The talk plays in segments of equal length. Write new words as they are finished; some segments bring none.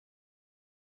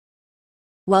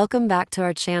Welcome back to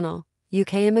our channel,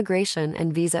 UK Immigration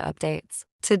and Visa Updates.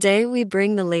 Today we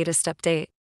bring the latest update.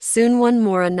 Soon one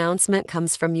more announcement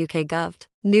comes from UK Gov.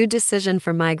 New decision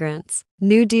for migrants.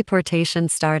 New deportation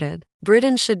started.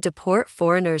 Britain should deport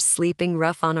foreigners sleeping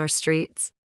rough on our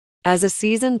streets. As a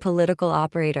seasoned political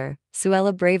operator,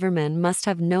 Suella Braverman must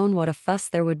have known what a fuss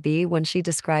there would be when she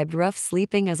described rough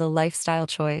sleeping as a lifestyle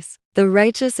choice. The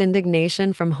righteous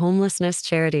indignation from homelessness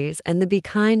charities and the Be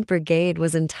Kind Brigade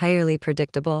was entirely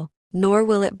predictable. Nor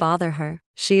will it bother her.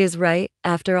 She is right,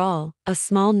 after all. A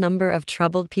small number of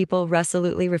troubled people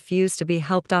resolutely refuse to be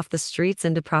helped off the streets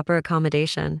into proper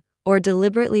accommodation, or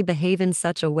deliberately behave in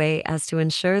such a way as to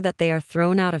ensure that they are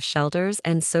thrown out of shelters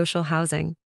and social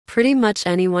housing. Pretty much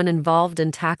anyone involved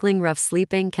in tackling rough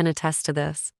sleeping can attest to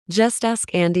this. Just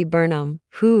ask Andy Burnham,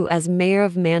 who, as mayor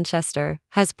of Manchester,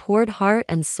 has poured heart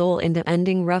and soul into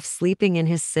ending rough sleeping in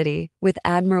his city, with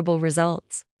admirable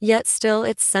results. Yet still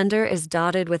its center is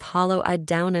dotted with hollow-eyed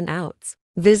down and outs.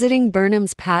 Visiting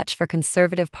Burnham's patch for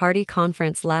Conservative Party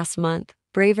conference last month,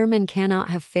 Braverman cannot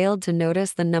have failed to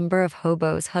notice the number of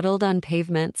hobos huddled on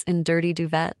pavements in dirty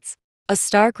duvets. A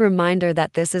stark reminder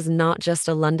that this is not just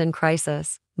a London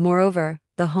crisis. Moreover,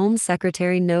 the Home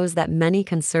Secretary knows that many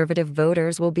Conservative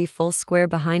voters will be full square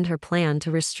behind her plan to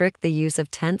restrict the use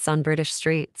of tents on British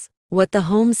streets. What the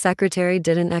Home Secretary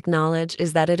didn't acknowledge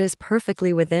is that it is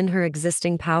perfectly within her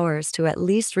existing powers to at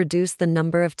least reduce the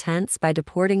number of tents by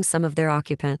deporting some of their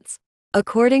occupants.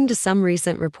 According to some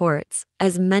recent reports,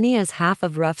 as many as half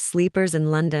of rough sleepers in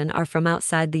London are from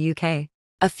outside the UK.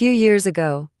 A few years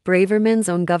ago, Braverman's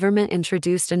own government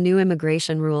introduced a new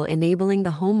immigration rule enabling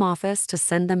the Home Office to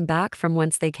send them back from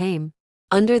whence they came.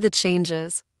 Under the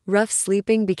changes, rough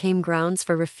sleeping became grounds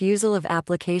for refusal of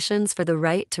applications for the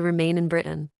right to remain in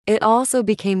Britain. It also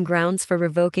became grounds for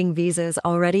revoking visas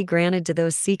already granted to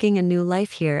those seeking a new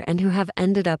life here and who have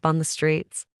ended up on the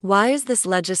streets. Why is this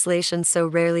legislation so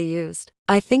rarely used?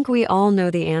 I think we all know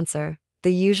the answer.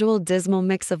 The usual dismal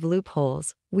mix of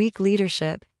loopholes, weak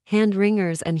leadership,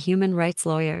 hand-wringers and human rights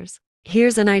lawyers.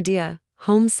 Here's an idea,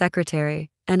 Home Secretary,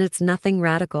 and it's nothing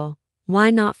radical. Why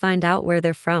not find out where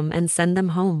they're from and send them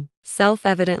home?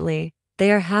 Self-evidently, they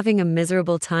are having a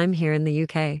miserable time here in the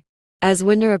UK. As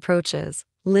winter approaches,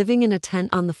 living in a tent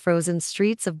on the frozen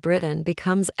streets of Britain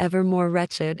becomes ever more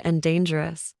wretched and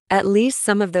dangerous. At least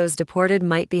some of those deported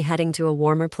might be heading to a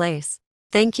warmer place.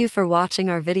 Thank you for watching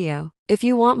our video. If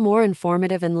you want more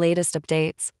informative and latest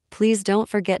updates, please don't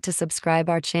forget to subscribe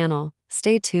our channel.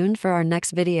 Stay tuned for our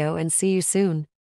next video and see you soon.